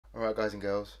Alright guys and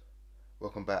girls,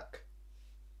 welcome back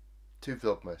to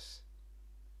Vlogmas,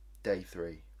 day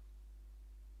 3.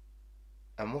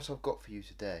 And what I've got for you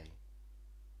today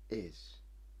is,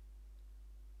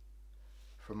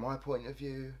 from my point of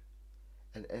view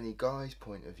and any guy's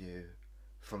point of view,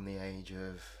 from the age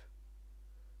of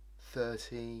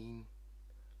 13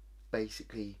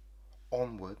 basically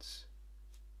onwards,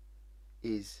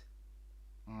 is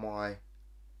my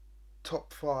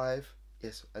top 5,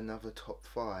 yes, another top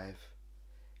 5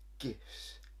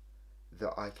 gifts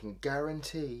that I can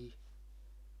guarantee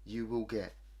you will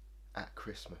get at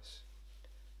Christmas.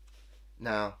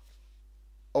 Now,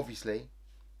 obviously,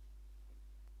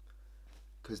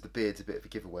 because the beard's a bit of a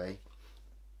giveaway,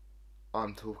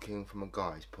 I'm talking from a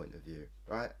guy's point of view,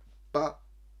 right? But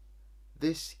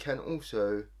this can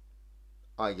also,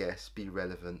 I guess, be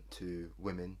relevant to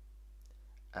women,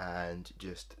 and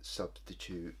just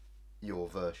substitute your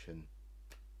version,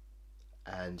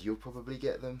 and you'll probably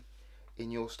get them in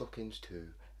your stockings too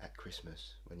at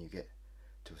Christmas when you get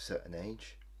to a certain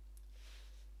age.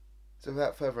 So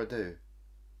without further ado,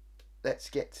 let's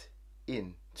get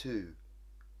into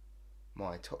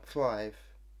my top 5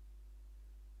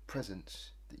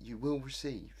 presents that you will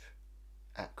receive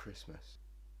at Christmas.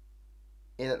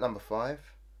 In at number 5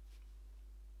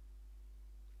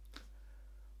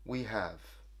 we have,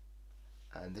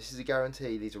 and this is a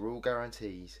guarantee, these are all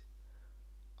guarantees,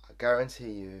 I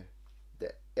guarantee you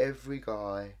that every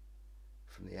guy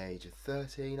from the age of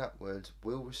 13 upwards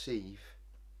will receive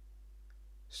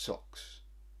socks.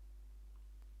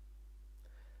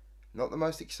 Not the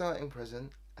most exciting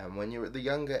present, and when you're at the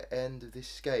younger end of this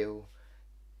scale,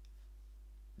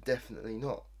 definitely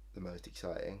not the most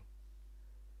exciting.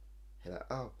 You're like,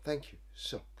 oh, thank you,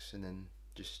 socks, and then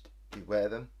just you wear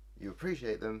them, you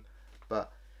appreciate them,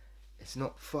 but it's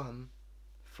not fun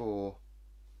for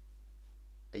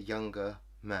a younger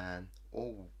man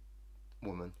or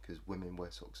woman, because women wear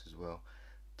socks as well,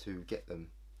 to get them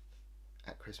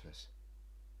at Christmas.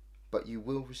 But you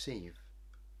will receive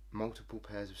multiple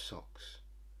pairs of socks.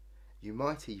 You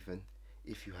might even,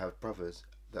 if you have brothers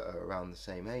that are around the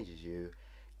same age as you,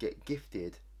 get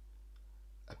gifted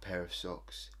a pair of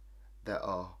socks that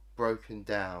are broken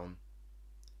down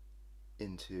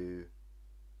into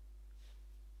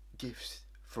gifts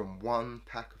from one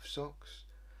pack of socks.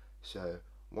 So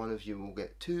one of you will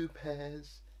get 2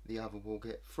 pairs, the other will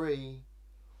get 3,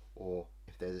 or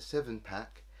if there's a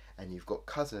 7-pack and you've got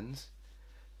cousins,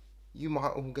 you might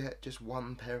all get just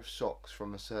 1 pair of socks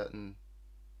from a certain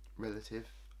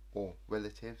relative or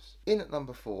relatives. In at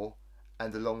number 4,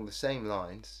 and along the same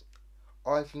lines,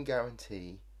 I can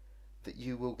guarantee that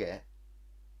you will get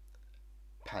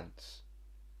pants.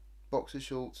 Boxer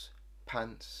shorts,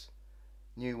 pants,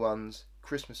 new ones,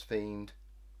 Christmas themed,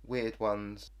 weird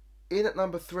ones. In at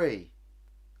number 3,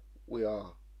 we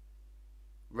are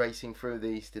racing through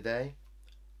these today,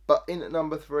 but in at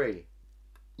number 3,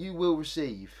 you will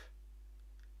receive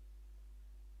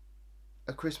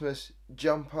a Christmas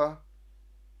jumper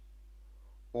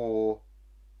or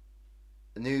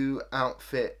a new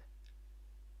outfit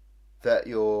that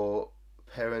your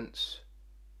parents,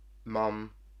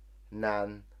 mum,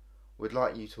 nan would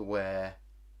like you to wear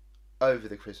over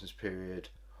the Christmas period,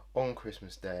 on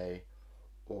Christmas Day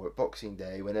or at Boxing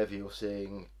Day, whenever you're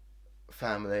seeing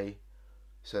family,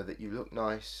 so that you look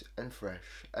nice and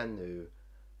fresh and new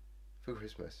for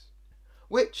Christmas.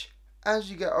 Which, as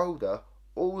you get older,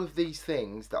 all of these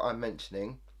things that I'm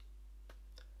mentioning,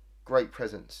 great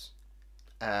presents.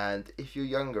 And if you're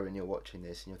younger and you're watching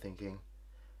this and you're thinking,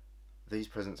 these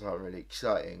presents aren't really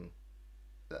exciting,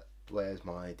 where's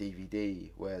my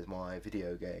DVD, where's my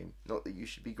video game? Not that you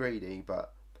should be greedy,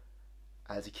 but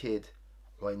as a kid,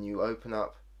 when you open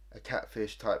up a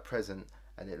catfish type present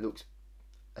and it looks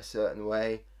a certain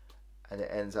way and it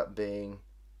ends up being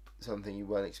something you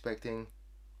weren't expecting,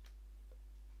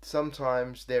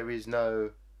 sometimes there is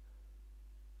no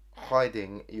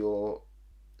hiding your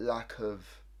lack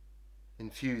of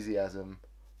enthusiasm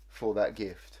for that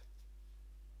gift.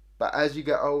 But as you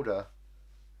get older,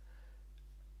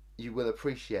 you will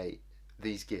appreciate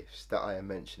these gifts that I am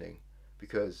mentioning,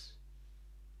 because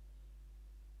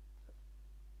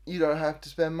you don't have to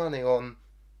spend money on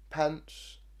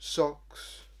pants,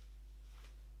 socks,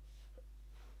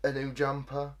 a new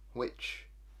jumper, which,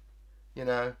 you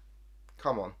know,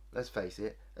 come on, let's face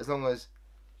it, as long as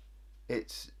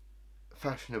it's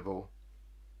fashionable,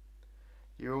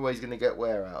 you're always going to get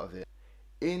wear out of it.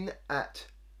 In at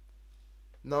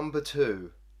number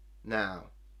 2 now.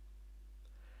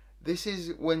 This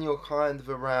is when you're kind of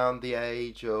around the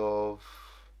age of,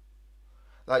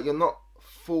 like, you're not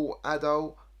full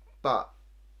adult, but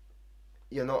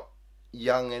you're not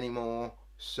young anymore,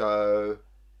 so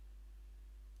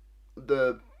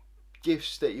the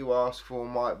gifts that you ask for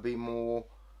might be more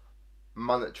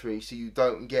monetary, so you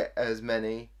don't get as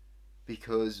many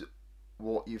because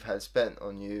what you've had spent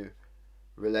on you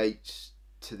relates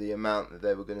to the amount that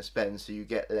they were going to spend, so you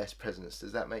get less presents.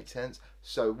 Does that make sense?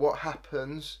 So what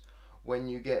happens when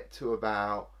you get to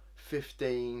about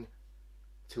 15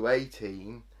 to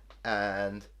 18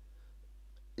 and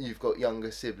you've got younger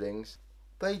siblings?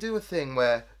 They do a thing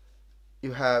where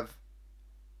you have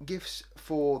gifts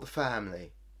for the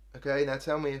family. Okay, now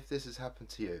tell me if this has happened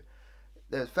to you.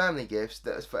 There's family gifts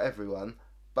that is for everyone,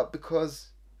 but because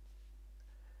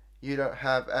you don't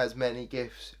have as many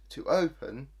gifts to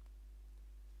open,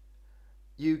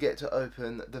 you get to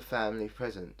open the family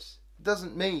presents.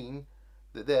 Doesn't mean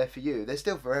that they're for you, they're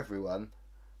still for everyone,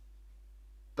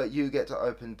 but you get to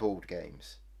open board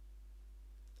games.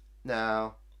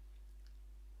 Now,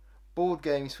 board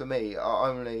games for me are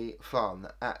only fun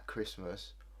at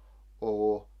Christmas,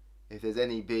 or if there's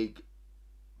any big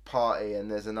party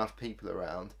and there's enough people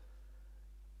around.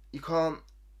 You can't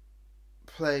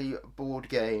play board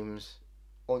games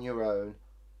on your own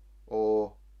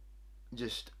or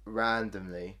just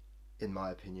randomly, in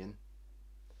my opinion.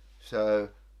 So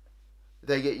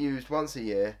they get used once a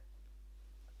year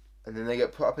and then they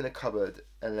get put up in a cupboard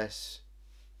unless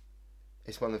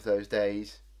it's one of those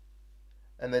days,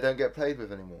 and they don't get played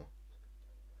with anymore.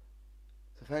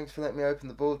 So thanks for letting me open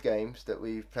the board games that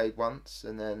we've played once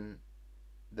and then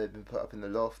they've been put up in the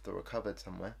loft or a cupboard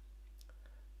somewhere.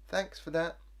 Thanks for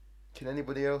that. Can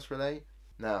anybody else relate?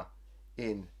 Now,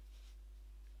 in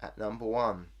at number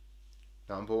one,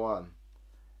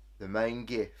 the main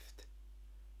gift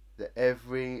that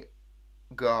every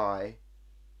guy,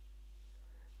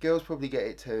 girls probably get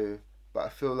it too, but I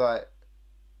feel like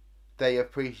they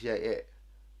appreciate it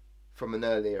from an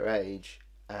earlier age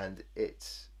and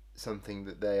it's something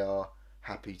that they are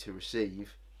happy to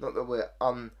receive. Not that we're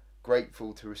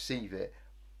ungrateful to receive it,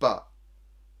 but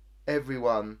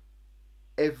everyone,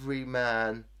 every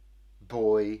man,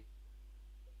 boy,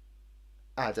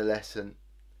 adolescent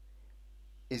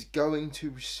is going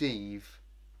to receive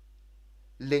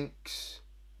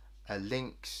a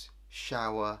Lynx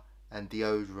shower and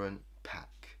deodorant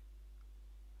pack.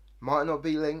 Might not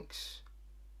be Lynx,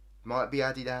 might be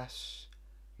Adidas,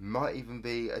 might even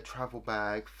be a travel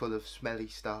bag full of smelly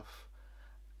stuff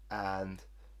and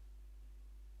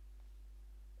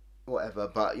whatever,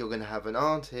 but you're going to have an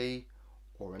auntie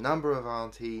or a number of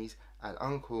aunties and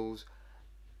uncles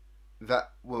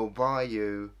that will buy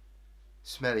you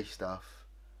smelly stuff.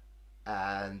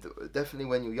 And definitely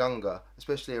when you're younger,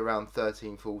 especially around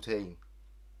 13, 14,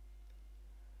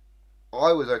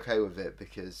 I was okay with it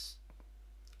because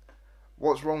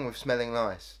what's wrong with smelling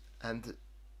nice? And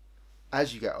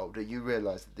as you get older you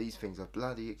realise that these things are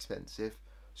bloody expensive,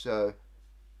 so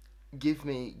give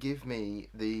me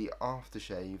the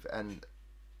aftershave and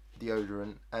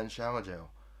deodorant and shower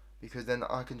gel, because then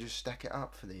I can just stack it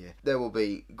up for the year. There will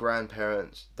be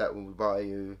grandparents that will buy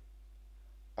you,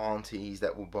 aunties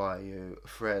that will buy you,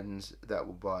 friends that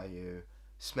will buy you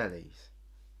smellies.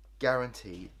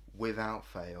 Guaranteed, without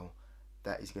fail,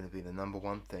 that is going to be the number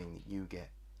one thing that you get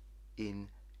in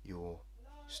your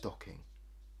stocking.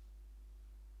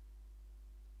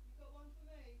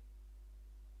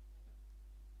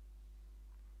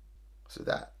 So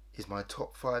that is my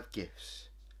top 5 gifts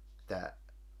that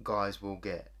guys will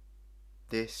get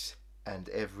this and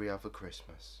every other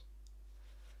Christmas.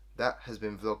 That has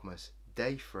been Vlogmas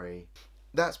Day 3.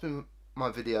 That's been my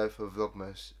video for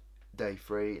Vlogmas Day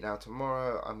 3. Now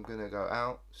tomorrow I'm going to go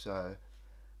out, so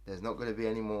there's not going to be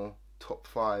any more top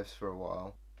 5s for a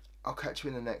while. I'll catch you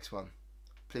in the next one.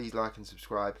 Please like and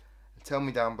subscribe and tell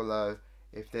me down below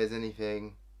if there's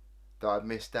anything that I've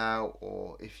missed out,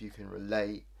 or if you can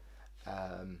relate,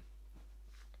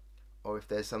 or if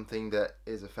there's something that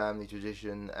is a family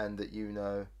tradition and that you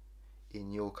know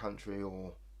in your country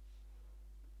or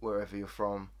wherever you're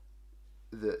from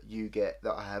that you get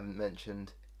that I haven't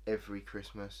mentioned every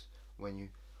Christmas when you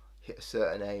hit a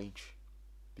certain age,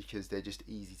 because they're just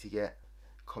easy to get.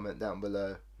 Comment down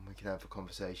below and we can have a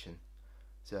conversation.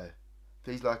 So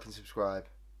please like and subscribe,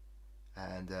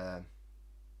 and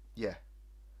yeah,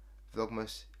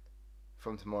 Vlogmas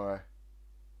from tomorrow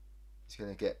is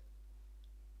going to get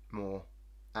more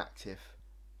active.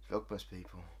 Vlogmas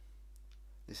people,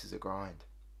 this is a grind.